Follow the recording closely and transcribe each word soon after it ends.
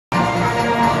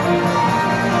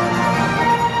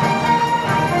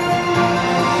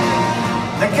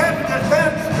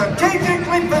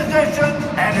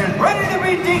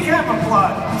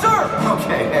squad. Sir!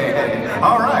 Okay, hey.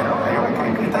 All right,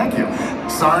 okay, thank you.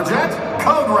 Sergeant,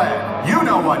 Code Red, you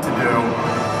know what to do.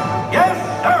 Yes,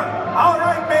 sir. All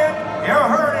right, men. You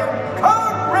heard him.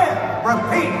 Code Red.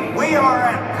 Repeat, we are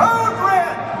at Code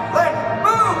Red. Let's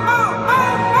move, move,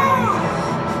 move, move.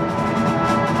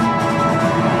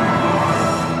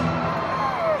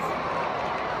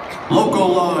 Local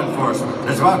law enforcement,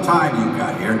 it's about time you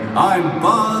got here. I'm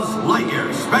Buzz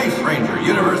Lightyear, Space Ranger,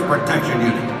 Universe Protection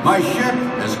Unit. My ship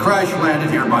has crash landed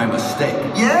here by mistake.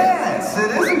 Yes,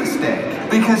 it is a mistake.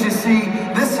 Because you see,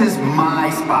 this is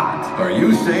my spot. Are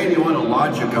you saying you want to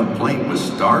lodge a complaint with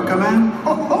Star Command?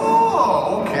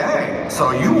 Oh, okay.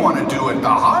 So you want to do it the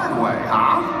hard way,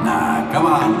 huh? Nah, come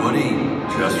on, Woody.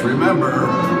 Just remember,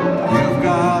 you've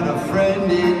got a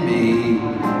friend in me.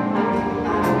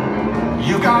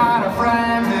 You got a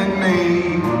friend in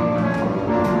me.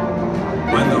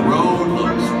 When the road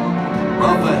looks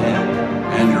rough ahead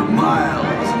and you're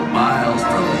miles and miles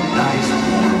from a nice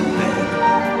warm bed,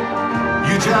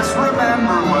 You just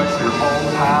remember what your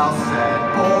old pal said.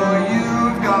 Boy,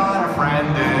 you've got a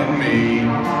friend in me.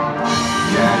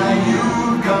 Yeah,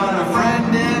 you've got a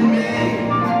friend in me.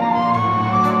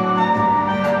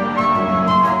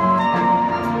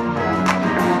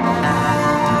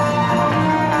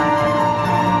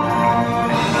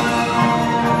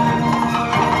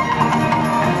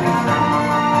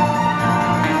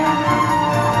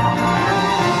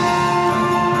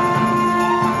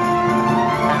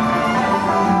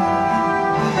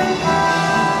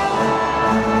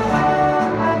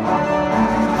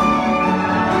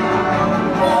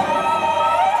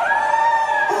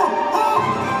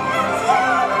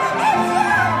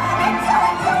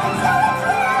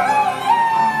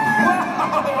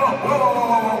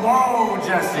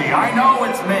 Jesse, I know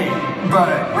it's me, but...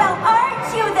 Well, aren't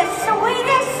you the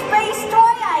sweetest space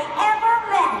toy I ever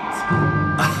met?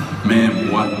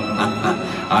 man, what?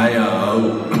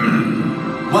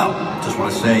 Well, just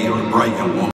want to say you're a bright young woman.